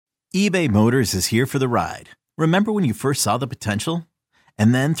eBay Motors is here for the ride. Remember when you first saw the potential?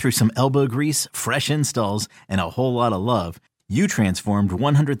 And then through some elbow grease, fresh installs, and a whole lot of love, you transformed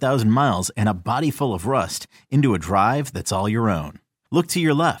 100,000 miles and a body full of rust into a drive that's all your own. Look to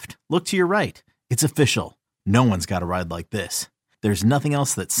your left. Look to your right. It's official. No one's got a ride like this. There's nothing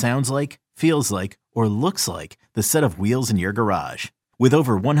else that sounds like, feels like, or looks like the set of wheels in your garage. With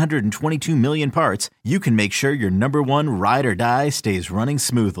over 122 million parts, you can make sure your number one ride or die stays running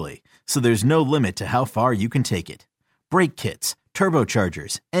smoothly. So there's no limit to how far you can take it. Brake kits,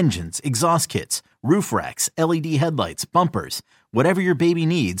 turbochargers, engines, exhaust kits, roof racks, LED headlights, bumpers, whatever your baby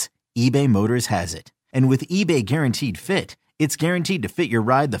needs, eBay Motors has it. And with eBay Guaranteed Fit, it's guaranteed to fit your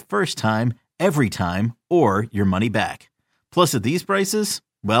ride the first time, every time, or your money back. Plus at these prices,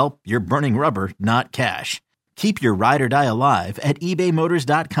 well, you're burning rubber, not cash. Keep your ride or die alive at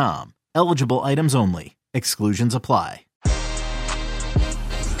ebaymotors.com. Eligible items only. Exclusions apply.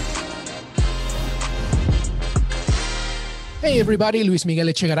 Hey everybody, Luis Miguel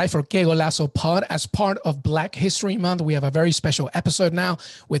Echegaray for Que Golazo Pod. As part of Black History Month, we have a very special episode now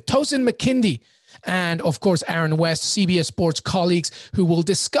with Tosin McKindy and, of course, Aaron West, CBS Sports colleagues, who will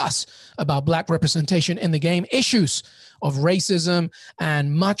discuss about Black representation in the game, issues of racism,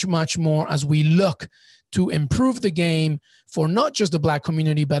 and much, much more as we look to improve the game for not just the Black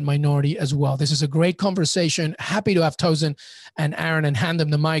community, but minority as well. This is a great conversation. Happy to have Tosin and Aaron and hand them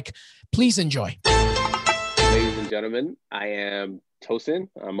the mic. Please enjoy. Ladies and gentlemen, I am Tosin.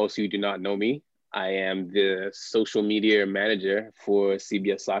 Most of you do not know me. I am the social media manager for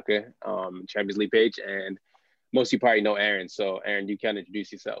CBS Soccer Champions League page, and most of you probably know Aaron. So Aaron, you can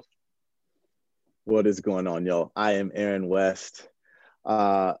introduce yourself. What is going on, y'all? I am Aaron West.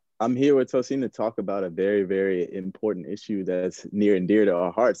 I'm here with Tosin to talk about a very, very important issue that's near and dear to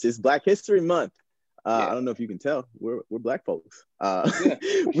our hearts. It's Black History Month. I don't know if you can tell, we're Black folks.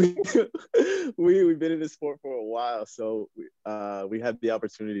 We've been in this sport for a while, so we had the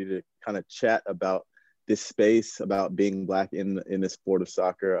opportunity to kind of chat about this space, about being Black in the sport of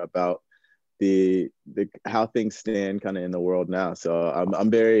soccer, about the how things stand kind of in the world now. So I'm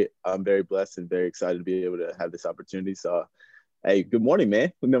very blessed and very excited to be able to have this opportunity. So hey, good morning,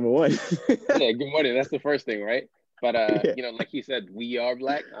 man. Number one. Yeah, good morning. That's the first thing, right? But you know, like you said, we are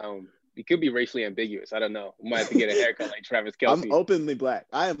Black. It could be racially ambiguous. I don't know. We might have to get a haircut like Travis Kelce. I'm openly Black.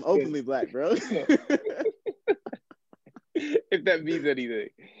 I am openly Black, bro. If that means anything.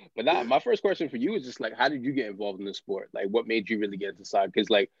 But my first question for you is just like, how did you get involved in the sport? Like, what made you really get into soccer? Because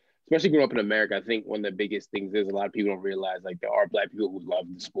like, especially growing up in America, I think one of the biggest things is a lot of people don't realize like there are Black people who love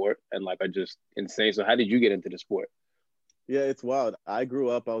the sport and like are just insane. So how did you get into the sport? Yeah, it's wild. I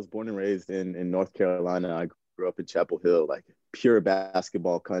was born and raised in North Carolina. I grew up in Chapel Hill, like pure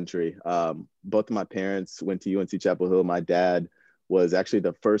basketball country. Both of my parents went to UNC Chapel Hill. My dad was actually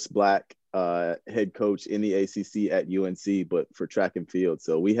the first Black head coach in the ACC at UNC, but for track and field.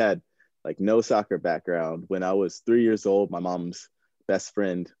 So we had like no soccer background. When I was 3 years old, my mom's best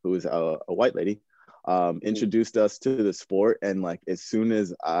friend, who was a white lady, introduced us to the sport. And like, as soon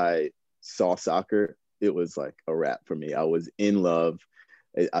as I saw soccer, it was like a wrap for me. I was in love.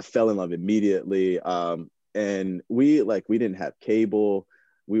 I fell in love immediately. And we didn't have cable.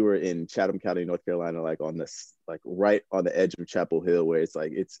 We were in Chatham County, North Carolina, like on this, like right on the edge of Chapel Hill, where it's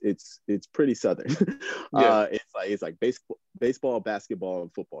like it's pretty southern. Yeah. It's like baseball, basketball,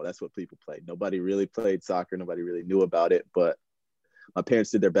 and football. That's what people played. Nobody really played soccer. Nobody really knew about it. But my parents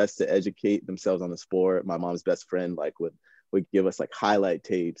did their best to educate themselves on the sport. My mom's best friend would give us like highlight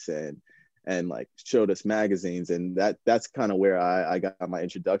tapes and like showed us magazines, and that's kind of where I got my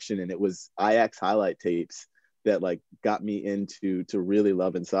introduction. And it was Ajax highlight tapes that like got me into really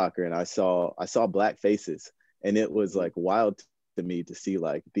loving soccer. And I saw Black faces, and it was like wild to me to see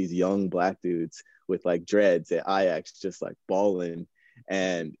like these young Black dudes with like dreads at Ajax just like balling.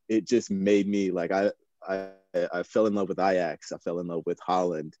 And it just made me like I fell in love with Ajax. I fell in love with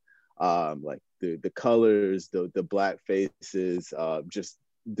Holland, like the colors, the Black faces, just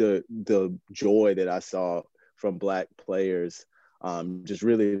the joy that I saw from Black players just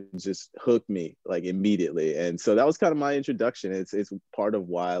really just hooked me like immediately. And so that was kind of my introduction. It's part of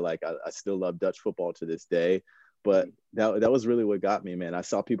why like I still love Dutch football to this day. But that was really what got me, man. I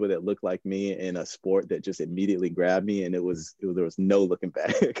saw people that looked like me in a sport that just immediately grabbed me, and there was no looking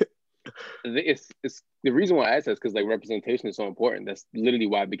back. It's the reason why I asked that is because like representation is so important. That's literally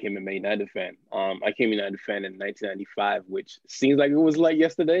why I became a Man United fan. I became a United fan in 1995, which seems like it was like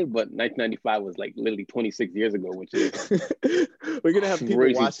yesterday, but 1995 was like literally 26 years ago, which is we're gonna have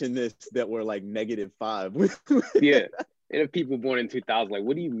people watching this that were like -5. Yeah. And if people born in 2000, like,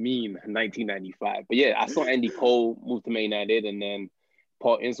 what do you mean 1995? But yeah, I saw Andy Cole move to Man United, and then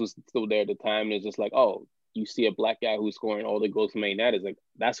Paul Ince was still there at the time. And it's just like, oh, you see a black guy who's scoring all the goals for Man United. Like,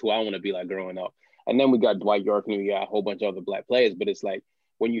 that's who I want to be like growing up. And then we got Dwight York and we got a whole bunch of other black players. But it's like,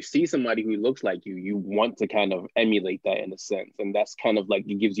 when you see somebody who looks like you want to kind of emulate that in a sense. And that's kind of like,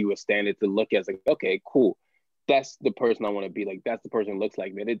 it gives you a standard to look at. It's like, okay, cool. That's the person I want to be like. That's the person who looks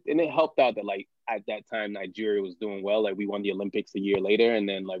like me. And it helped out that, like, at that time, Nigeria was doing well. Like, we won the Olympics a year later. And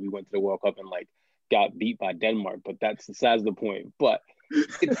then, like, we went to the World Cup and, like, got beat by Denmark. But that's besides the point. But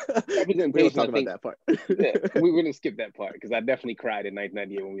it's representation. We don't talk about that part. Yeah, we're going to skip that part because I definitely cried in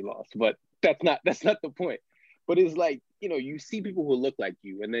 1998 when we lost. But that's not the point. But it's like, you know, you see people who look like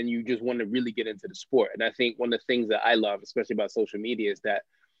you, and then you just want to really get into the sport. And I think one of the things that I love, especially about social media, is that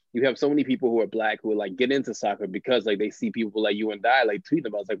you have so many people who are black who are like get into soccer because like they see people like you and I like tweeting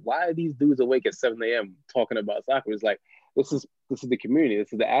about. It's like, why are these dudes awake at 7 a.m. talking about soccer? It's like, this is the community.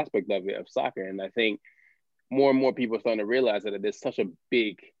 This is the aspect of it, of soccer. And I think more and more people are starting to realize that there's such a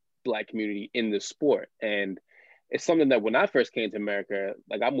big black community in the sport. And it's something that when I first came to America,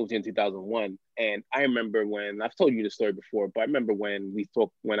 like I moved here in 2001, and I remember when, I've told you the story before, but I remember when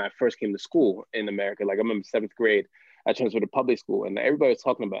I first came to school in America, like I remember 7th grade, I transferred to public school, and everybody was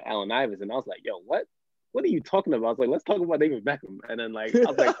talking about Allen Iverson. I was like, yo, what are you talking about? I was like, let's talk about David Beckham. And then like, I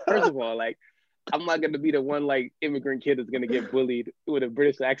was like, first of all, like, I'm not going to be the one like immigrant kid that's going to get bullied with a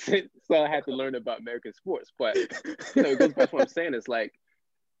British accent. So I had to learn about American sports. But, you know, it goes back to what I'm saying. It's like,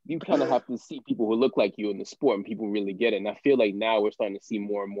 you kind of have to see people who look like you in the sport, and people really get it. And I feel like now we're starting to see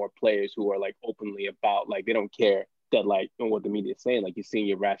more and more players who are like openly about, like, they don't care that, like, you know, what the media is saying. Like, you're seeing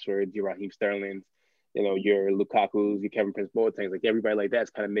your Rashfords, your Raheem Sterlings, you know, your Lukaku's, your Kevin Prince Boateng's, like everybody like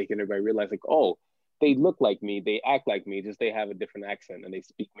that's kind of making everybody realize, like, oh, they look like me, they act like me, just they have a different accent and they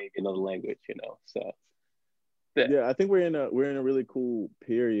speak maybe another language, you know. So yeah, I think we're in a really cool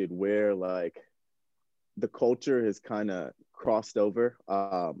period where like the culture has kind of crossed over.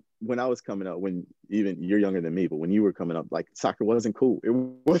 When I was coming up, when even you're younger than me, but when you were coming up, like soccer wasn't cool. It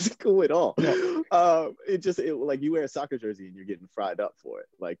wasn't cool at all. No. It like you wear a soccer jersey and you're getting fried up for it.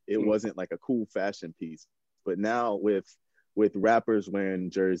 Like it wasn't like a cool fashion piece. But now with rappers wearing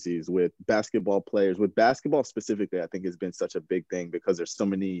jerseys, with basketball players, with basketball specifically, I think has been such a big thing because there's so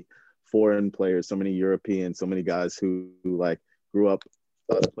many foreign players, so many Europeans, so many guys who like grew up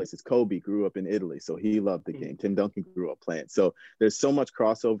other places. Kobe grew up in Italy, so he loved the game. Tim Duncan grew up playing. So there's so much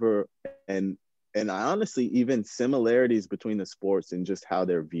crossover and I honestly even similarities between the sports and just how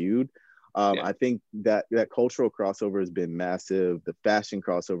they're viewed. I think that cultural crossover has been massive. The fashion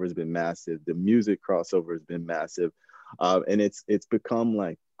crossover has been massive. The music crossover has been massive. And it's become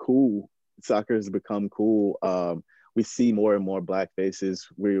like cool. Soccer has become cool. We see more and more black faces.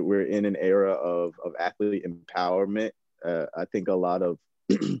 We're in an era of athlete empowerment. I think a lot of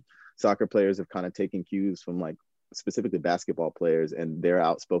soccer players have kind of taken cues from like specifically basketball players and their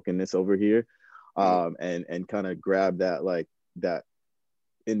outspokenness over here, and kind of grab that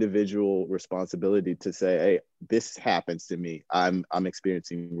individual responsibility to say, hey, this happens to me. I'm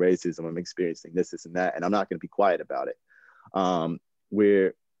experiencing racism. I'm experiencing this and that, and I'm not going to be quiet about it.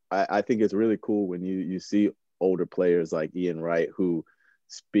 Where I think it's really cool when you see older players like Ian Wright who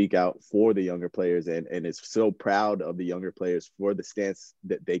speak out for the younger players and is so proud of the younger players for the stance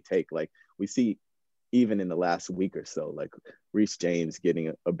that they take. Like we see even in the last week or so, like Reece James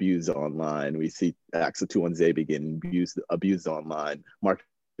getting abused online. We see Axel Tuanzebe getting abused online. Marcus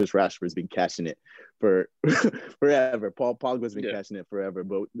Rashford's been catching it for forever. Paul Pogba's been catching it forever.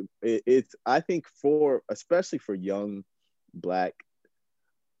 But it's I think especially for young Black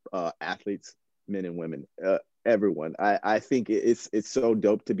athletes, men and women, everyone. I think it's so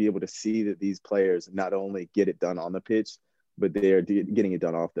dope to be able to see that these players not only get it done on the pitch, but they're getting it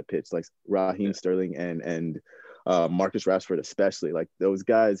done off the pitch. Like Raheem Sterling and Marcus Rashford, especially. Like those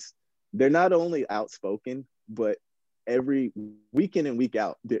guys, they're not only outspoken, but every week in and week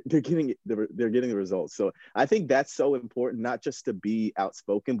out, they're getting the results. So I think that's so important, not just to be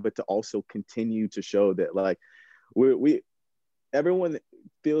outspoken, but to also continue to show that like everyone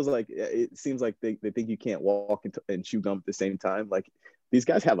feels like it seems like they think you can't walk and chew gum at the same time. Like these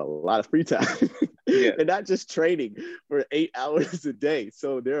guys have a lot of free time. They're not just training for 8 hours a day.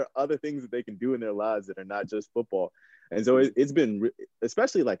 So there are other things that they can do in their lives that are not just football. And so it's been,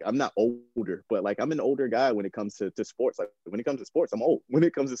 especially like I'm not older, but like I'm an older guy when it comes to sports. Like when it comes to sports, I'm old. When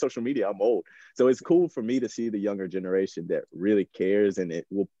it comes to social media, I'm old. So it's cool for me to see the younger generation that really cares and it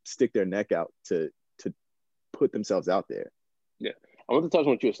will stick their neck out to put themselves out there. Yeah. I want to touch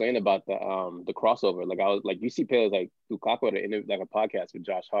on what you were saying about the crossover. Like you see players like Lukaku at a podcast with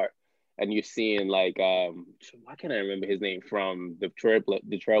Josh Hart, and you're seeing like why can't I remember his name from the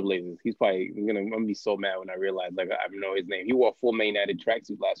Trailblazers? He's probably I'm gonna be so mad when I realize like I know his name. He wore a full Man United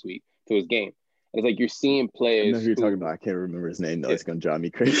tracksuit last week to his game. And it's like you're seeing I players. know who you're talking about. I can't remember his name though. It's gonna drive me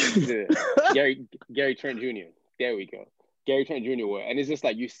crazy. Gary Trent Jr. There we go. Gary Trent Jr. wore, and it's just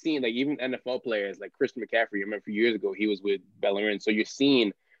like you're seeing like even NFL players like Christian McCaffrey. I remember a few years ago he was with Bellerin. So you're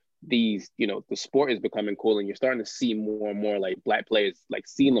seeing these, the sport is becoming cool, and you're starting to see more and more like black players like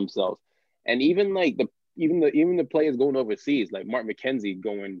seeing themselves, and even like the players going overseas, like Mark McKenzie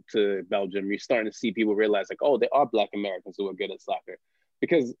going to Belgium. You're starting to see people realize like, oh, there are Black Americans who are good at soccer,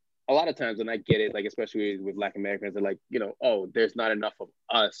 because a lot of times, and I get it, like especially with Black Americans, they're like, oh, there's not enough of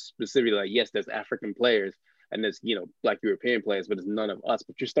us specifically. Like, yes, there's African players and there's Black European players, but there's none of us.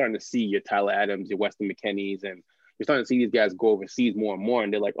 But you're starting to see your Tyler Adams, your Weston McKennies, and you're starting to see these guys go overseas more and more,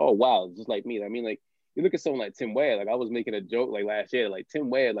 and they're like, oh wow, just like me. I mean, like you look at someone like Tim Weah. Like I was making a joke like last year, like Tim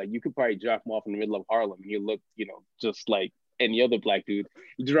Weah, like you could probably drop him off in the middle of Harlem, and you look, just like any other Black dude.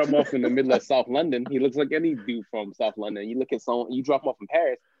 You drop him off in the middle of South London, he looks like any dude from South London. You look at someone, you drop him off in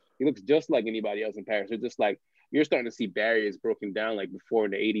Paris, he looks just like anybody else in Paris. It's just like you're starting to see barriers broken down like before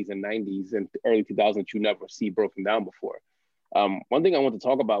in the 80s and 90s and early 2000s you never see broken down before. One thing I want to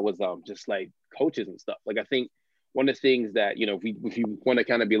talk about was just like coaches and stuff. Like I think one of the things that, if you want to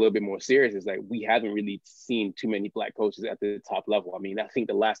kind of be a little bit more serious, is like we haven't really seen too many Black coaches at the top level. I mean, I think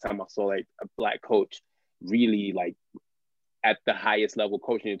the last time I saw like a Black coach really like at the highest level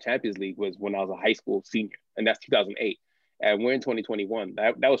coaching in the Champions League was when I was a high school senior, and that's 2008. And we're in 2021.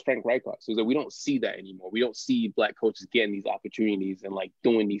 That was Frank Rijkaard. So that we don't see that anymore. We don't see Black coaches getting these opportunities and like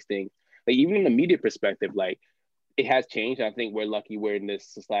doing these things. Like even in the media perspective, like it has changed. I think we're lucky we're in this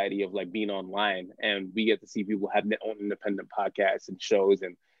society of like being online, and we get to see people have their own independent podcasts and shows.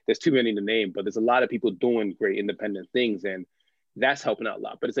 And there's too many to name, but there's a lot of people doing great independent things, and that's helping out a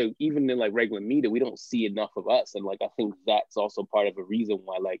lot. But it's like even in like regular media, we don't see enough of us. And like I think that's also part of a reason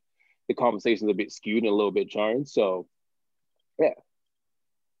why like the conversation's a bit skewed and a little bit jarring. So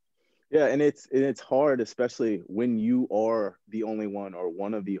yeah, and it's hard, especially when you are the only one or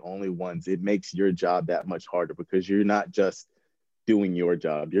one of the only ones. It makes your job that much harder because you're not just doing your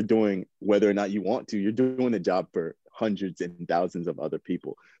job. You're doing, whether or not you want to, you're doing the job for hundreds and thousands of other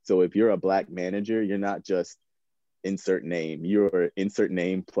people. So if you're a Black manager, you're not just insert name. You're insert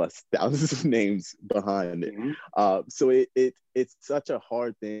name plus thousands of names behind it. Mm-hmm. So it's such a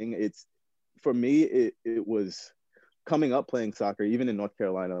hard thing. It's, for me, it was coming up playing soccer, even in North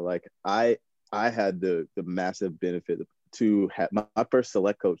Carolina. Like I had the massive benefit to have my first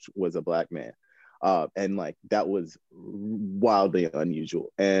select coach was a Black man. And like that was wildly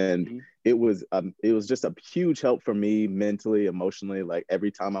unusual. And mm-hmm. it was just a huge help for me mentally, emotionally. Like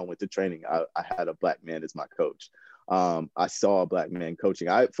every time I went to training, I had a Black man as my coach. I saw a Black man coaching.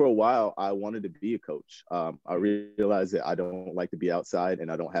 For a while, I wanted to be a coach. I realized that I don't like to be outside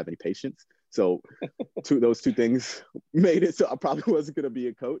and I don't have any patience. So those two things made it so I probably wasn't going to be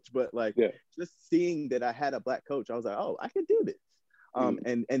a coach. But like just seeing that I had a Black coach, I was like, oh, I can do this.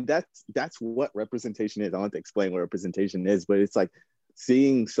 And that's what representation is. I don't have to explain what representation is, but it's like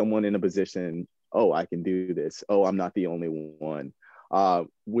seeing someone in a position, oh, I can do this. Oh, I'm not the only one.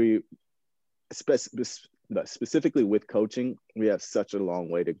 Specifically with coaching, we have such a long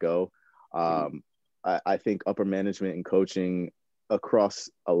way to go. I think upper management and coaching across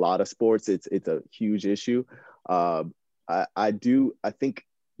a lot of sports, it's a huge issue. I think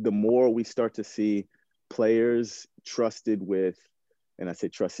the more we start to see players trusted with, and I say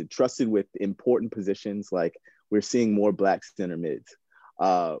trusted with important positions, like we're seeing more Black center mids.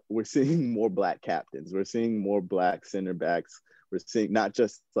 We're seeing more Black captains. We're seeing more Black center backs. We're seeing not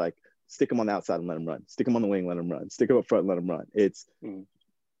just like stick them on the outside and let them run, stick them on the wing, let them run, stick them up front, let them run. It's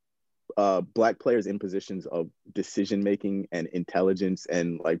Black players in positions of decision-making and intelligence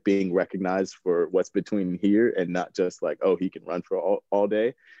and like being recognized for what's between here and not just like, oh, he can run for all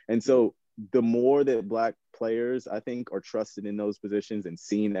day. And so the more that Black players, I think, are trusted in those positions and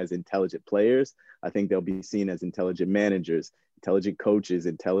seen as intelligent players, I think they'll be seen as intelligent managers, intelligent coaches,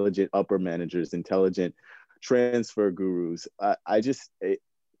 intelligent upper managers, intelligent transfer gurus.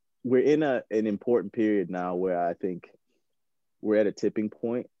 We're in an important period now where I think we're at a tipping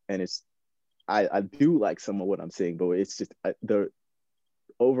point, and I do like some of what I'm seeing, but it's just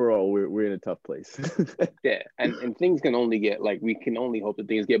overall we're in a tough place. Yeah, and things can only get, like, we can only hope that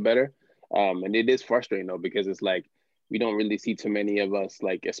things get better. And it is frustrating though, because it's like we don't really see too many of us,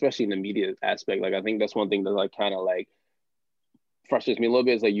 like especially in the media aspect. Like I think that's one thing that like kind of like frustrates me a little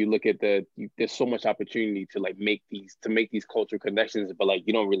bit, is like you look at there's so much opportunity to like make these cultural connections, but like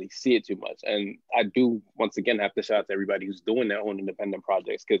you don't really see it too much. And I do once again have to shout out to everybody who's doing their own independent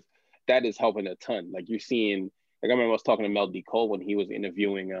projects, because that is helping a ton. Like you're seeing, like I remember I was talking to Mel D. Cole when he was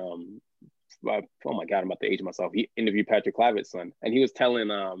interviewing oh my God, I'm about to age myself. He interviewed Patrick Clavett's son, and he was telling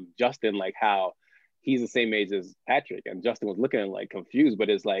Justin like how he's the same age as Patrick, and Justin was looking at him like confused, but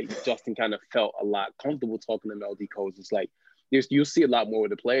it's like Justin kind of felt a lot comfortable talking to Mel D. Cole. It's like you'll see a lot more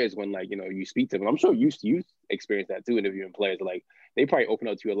with the players when like you speak to them. I'm sure you experience that too, interviewing players. Like they probably open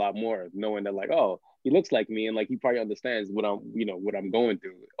up to you a lot more, knowing that like, oh, he looks like me, and like he probably understands what I'm going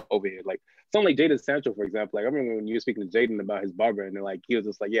through over here. Like something like Jadon Sancho, for example. Like I remember when you were speaking to Jadon about his barber, and then like he was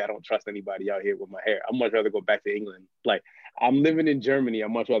just like, yeah, I don't trust anybody out here with my hair. I'd much rather go back to England. Like I'm living in Germany.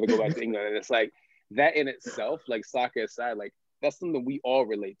 I'd much rather go back to England. And it's like that in itself, like soccer aside, like that's something we all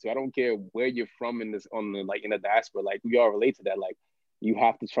relate to. I don't care where you're from in the diaspora. Like we all relate to that. Like you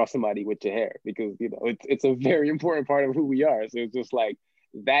have to trust somebody with your hair because it's a very important part of who we are. So it's just like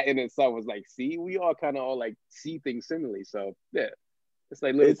that in itself was like, see, we all kind of all like see things similarly. So yeah, it's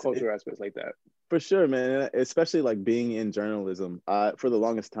like little cultural aspects like that. For sure, man. Especially like being in journalism. For the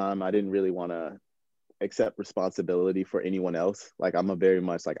longest time, I didn't really want to accept responsibility for anyone else. Like I'm a very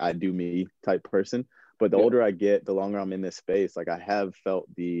much like I do me type person. But the older I get, the longer I'm in this space, like I have felt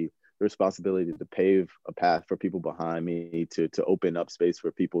the responsibility to pave a path for people behind me, to open up space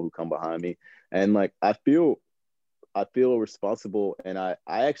for people who come behind me. And like I feel responsible, and I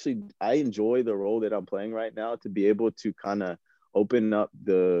enjoy the role that I'm playing right now, to be able to kind of open up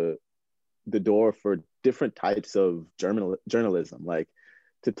the door for different types of journalism, like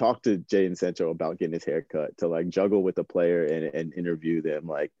to talk to Jadon Sancho about getting his hair cut, to like juggle with a player and interview them,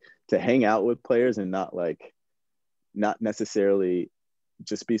 like to hang out with players and not necessarily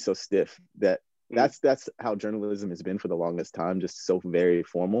just be so stiff. That's how journalism has been for the longest time, just so very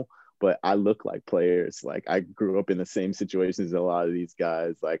formal. But I look like players. Like I grew up in the same situations as a lot of these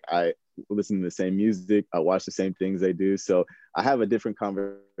guys. Like I listen to the same music. I watch the same things they do. So I have a different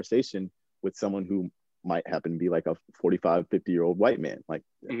conversation with someone who might happen to be like a 45, 50-year-old white man. Like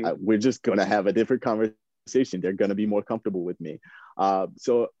we're just going to have a different conversation. They're going to be more comfortable with me.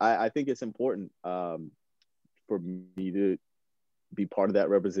 So I think it's important for me to be part of that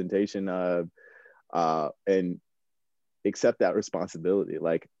representation and accept that responsibility.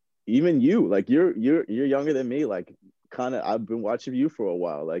 Like even you, like you're younger than me. Like kind of, I've been watching you for a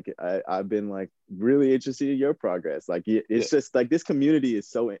while. Like I've been like really interested in your progress. Like it's just like this community is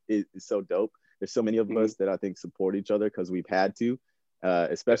so dope. There's so many of us that I think support each other because we've had to,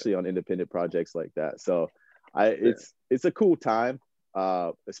 especially on independent projects like that. So it's a cool time.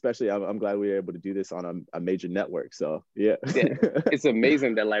 Especially I'm glad we were able to do this on a major network. So yeah. It's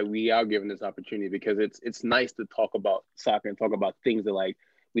amazing that like we are given this opportunity, because it's nice to talk about soccer and talk about things that like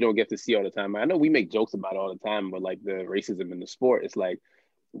we don't get to see all the time. I know we make jokes about it all the time, but like the racism in the sport, it's like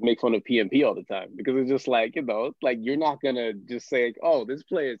make fun of PMP all the time, because it's just like, like you're not gonna just say, oh, this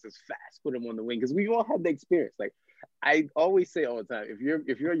player is just fast, put him on the wing, because we all had the experience. Like I always say all the time,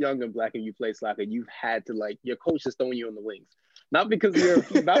 if you're young and black and you play soccer, you've had to like your coach is throwing you on the wings, not because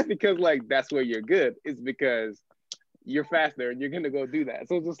like that's where you're good, it's because you're faster and you're gonna go do that.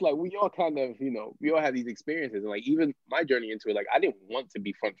 So it's just like we all kind of, we all have these experiences, and like even my journey into it, like I didn't want to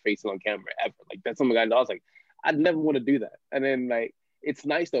be front facing on camera ever. Like that's something I was like, I'd never want to do that. And then like it's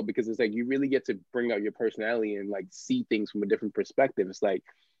nice though, because it's like you really get to bring out your personality and like see things from a different perspective. It's like,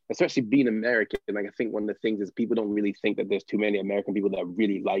 especially being American, like I think one of the things is people don't really think that there's too many American people that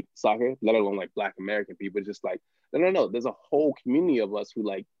really like soccer, let alone like Black American people. It's just like, no, there's a whole community of us who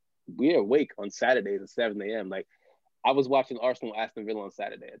like, we're awake on Saturdays at 7 a.m. Like I was watching Arsenal Aston Villa on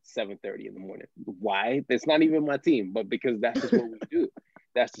Saturday at 7:30 in the morning. Why? It's not even my team, but because that's just what we do.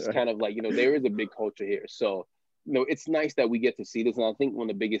 That's just kind of like, there is a big culture here. So, it's nice that we get to see this. And I think one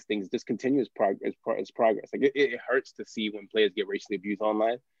of the biggest things, just continuous progress. Like it hurts to see when players get racially abused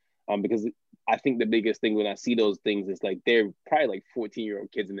online. Because I think the biggest thing when I see those things is like, they're probably like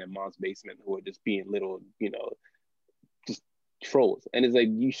 14-year-old kids in their mom's basement who are just being little, just trolls. And it's like,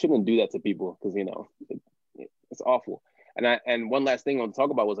 you shouldn't do that to people, because, it's awful. And one last thing I want to talk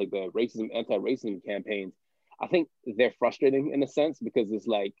about was like the anti-racism campaigns. I think they're frustrating in a sense, because it's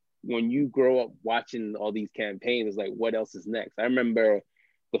like, when you grow up watching all these campaigns, it's like, what else is next? I remember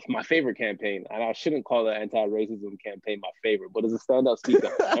my favorite campaign, and I shouldn't call the anti-racism campaign my favorite, but it's a standout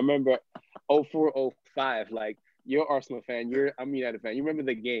speaker. I remember 04-05, like you're Arsenal fan, I'm a United fan. You remember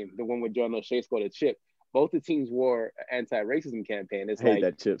the game, the one where John O'Shea scored a chip? Both the teams wore an anti-racism campaign. It's I hate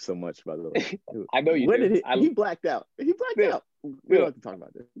that chip so much, by the way. I know you do. He blacked out. He blacked out. We don't have to talk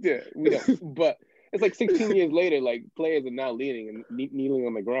about this. Yeah, we don't. But it's like 16 years later, like players are now leaning and kneeling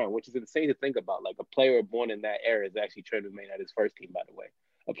on the ground, which is insane to think about. Like a player born in that era is actually training with United's first team, by the way.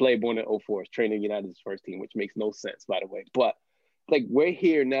 A player born in 04 is training United's first team, which makes no sense, by the way. But like we're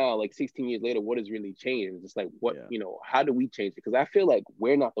here now, like 16 years later, what has really changed? It's just like, what, how do we change it? Because I feel like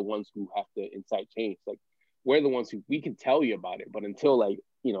we're not the ones who have to incite change. Like we're the ones who, we can tell you about it, but until like,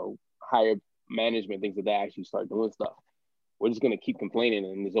 higher management, things like that actually start doing stuff, we're just going to keep complaining,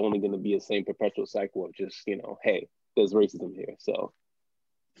 and there's only going to be the same perpetual cycle of just, hey, there's racism here. So,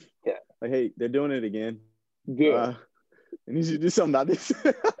 yeah. Like, hey, they're doing it again. Good. And you should do something about this.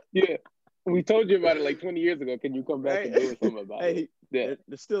 Yeah. We told you about it like 20 years ago. Can you come back and do something about it? Yeah.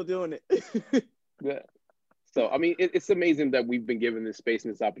 They're still doing it. Yeah. So, I mean, it's amazing that we've been given this space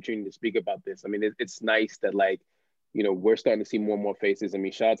and this opportunity to speak about this. I mean, it's nice that, like, we're starting to see more and more faces. I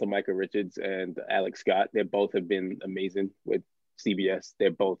mean, shout out to Micah Richards and Alex Scott. They both have been amazing with CBS.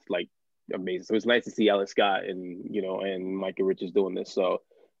 They're both, like, amazing. So it's nice to see Alex Scott and, and Micah Richards doing this. So,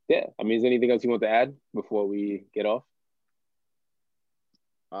 yeah. I mean, is there anything else you want to add before we get off?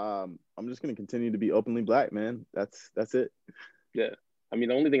 I'm just going to continue to be openly Black, man. That's it. Yeah. I mean,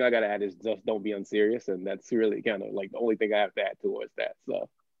 the only thing I got to add is just don't be unserious. And that's really kind of like the only thing I have to add towards that. So,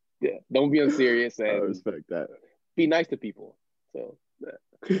 yeah, don't be unserious. And I respect that. Be nice to people. So,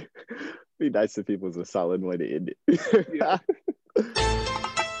 yeah. Be nice to people is a solid way to end it. Yeah.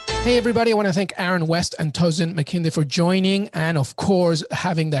 Hey, everybody. I want to thank Aaron West and Tosin McKinley for joining and, of course,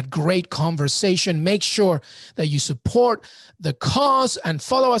 having that great conversation. Make sure that you support the cause and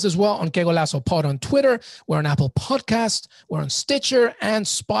follow us as well on Que Golazo Pod on Twitter. We're on Apple Podcasts. We're on Stitcher and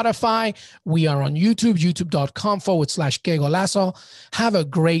Spotify. We are on YouTube, youtube.com/Que Golazo. Have a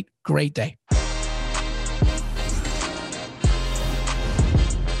great, great day.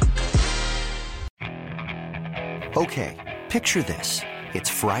 Okay, picture this. It's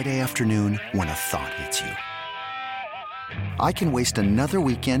Friday afternoon when a thought hits you. I can waste another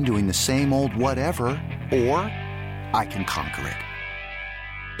weekend doing the same old whatever, or I can conquer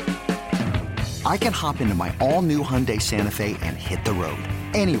it. I can hop into my all-new Hyundai Santa Fe and hit the road.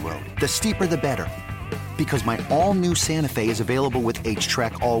 Any road. The steeper, the better. Because my all-new Santa Fe is available with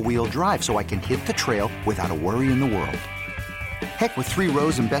H-Track all-wheel drive, so I can hit the trail without a worry in the world. Heck, with 3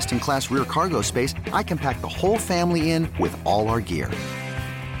 rows and best-in-class rear cargo space, I can pack the whole family in with all our gear.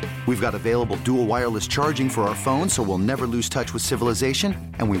 We've got available dual wireless charging for our phones, so we'll never lose touch with civilization,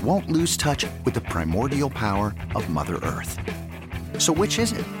 and we won't lose touch with the primordial power of Mother Earth. So which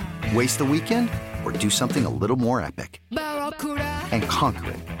is it? Waste the weekend or do something a little more epic? And conquer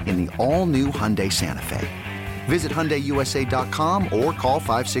it in the all-new Hyundai Santa Fe. Visit HyundaiUSA.com or call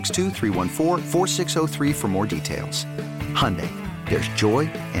 562-314-4603 for more details. Hyundai, there's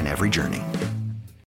joy in every journey.